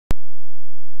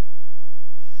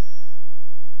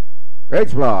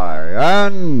H-Fly,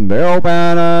 and the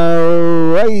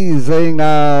opener racing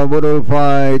now, Budol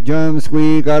fight, jump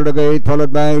squeak out of the gate,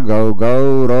 followed by Go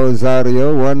Go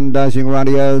Rosario, one dashing around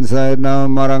the outside now,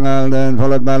 Marangal, then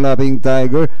followed by Lapping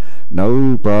Tiger.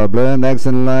 No problem, next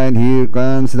in line, here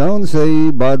comes Don't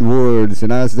Say Bad Words,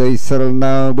 and as they settle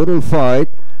now, Budol fight,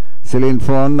 still in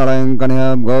front, Nalang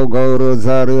Kanihab, Go Go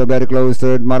Rosario, very close,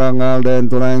 third Marangal, then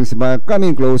two lengths back,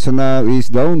 coming closer now is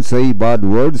Don't Say Bad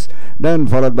Words, then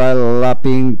followed by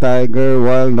Lapping Tiger,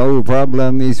 while No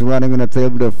Problem is running on the tail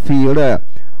of the field.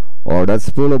 Or that's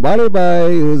full of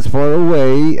Balibai, who's far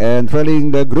away and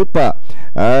trailing the group.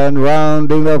 And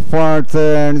rounding the far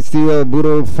turn, still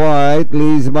Budol fight,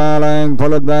 Liz Malang,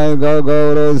 followed by Go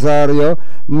Go Rosario,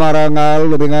 Marangal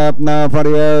looking up now for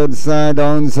the outside,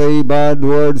 Don't Say Bad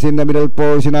Words in the middle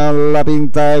portion, now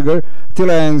Lapping Tiger, two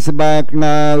lengths back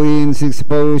now in sixth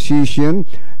position,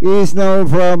 is No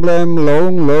Problem,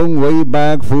 long way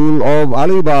back, full of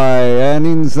alibi, and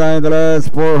inside the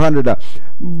last 400,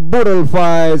 Budol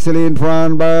fight, still in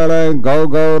front by Go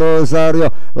Go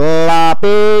Rosario,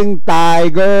 Lapping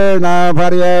Tiger, now for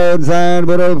the outside,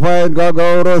 Budol fight, Go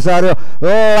Go Rosario,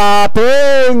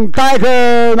 Lapping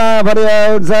Tiger, now for the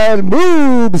outside,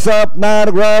 moves up now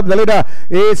to grab the leader,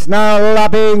 it's now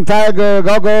Lapping Tiger,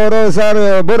 Go Go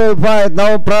Rosario, Budol fight,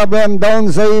 No Problem,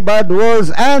 Don't Say Bad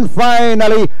Words, and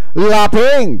finally,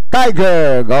 Lapping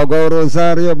Tiger, Go Go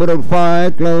Rosario, Budol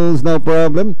fight, close, No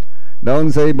Problem,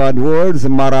 Don't Say Bad Words,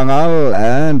 Marangal,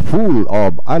 and Full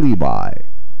of Alibi.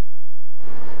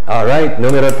 Alright,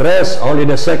 numero 3, only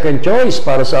the second choice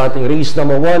para sa ating race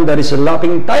number 1, that is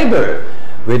Lapping Tiger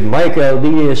with Michael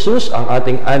D. Jesus, ang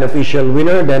ating unofficial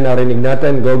winner. Then narinig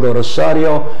natin, Go Go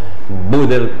Rosario,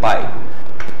 Budol fight.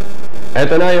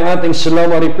 Ito na yung ating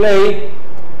slow-mo replay.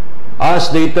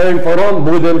 As they turn for home,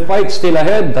 Budol fight still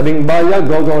ahead, tabing baya,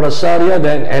 Go Go Rosario.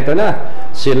 Then ito na,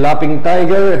 si Lapping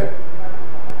Tiger,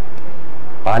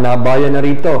 panabayan na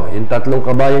rito, yung tatlong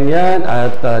kabayan yan,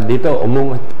 at dito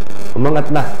umangat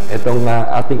na itong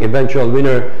ating eventual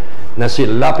winner na si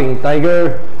Lapping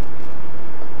Tiger.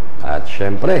 At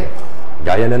syempre,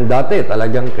 gaya ng dati,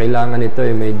 talagang kailangan ito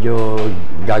medyo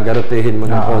gagarotihin mo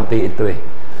ng konti ito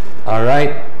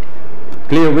Alright,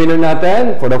 clear winner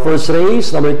natin for the first race,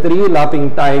 number 3,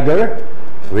 Lapping Tiger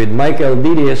with Michael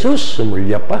D. Jesus,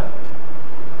 sumulya pa.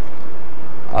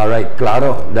 Alright,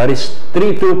 klaro. That is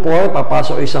 3-2-4,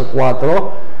 papasok isang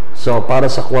 4. So,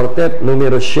 para sa quartet,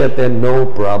 numero 7, No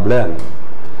Problem.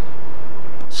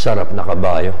 Sarap na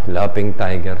kabayo, Lapping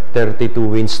Tiger. 32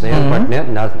 wins na yan, partner.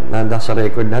 Nasa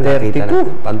record na, nakita na.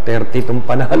 Pan-30 itong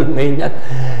panalo na yun yan.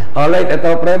 Alright, ito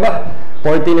preba.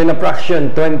 14 and a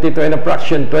fraction, 22 and a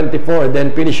fraction, 24,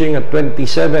 then finishing at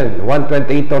 27,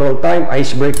 128 total time,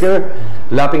 icebreaker.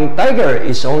 Lapping Tiger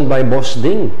is owned by Boss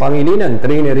Ding Pangilinan,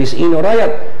 trainer is Ino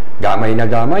Rayat, gamay na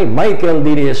gamay, Michael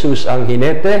D. Jesus ang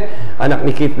hinete, anak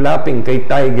ni Keith Lapping kay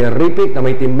Tiger Ripik na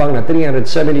may timbang na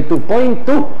 372.2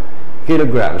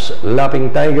 kilograms.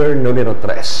 Lapping Tiger numero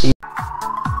 3.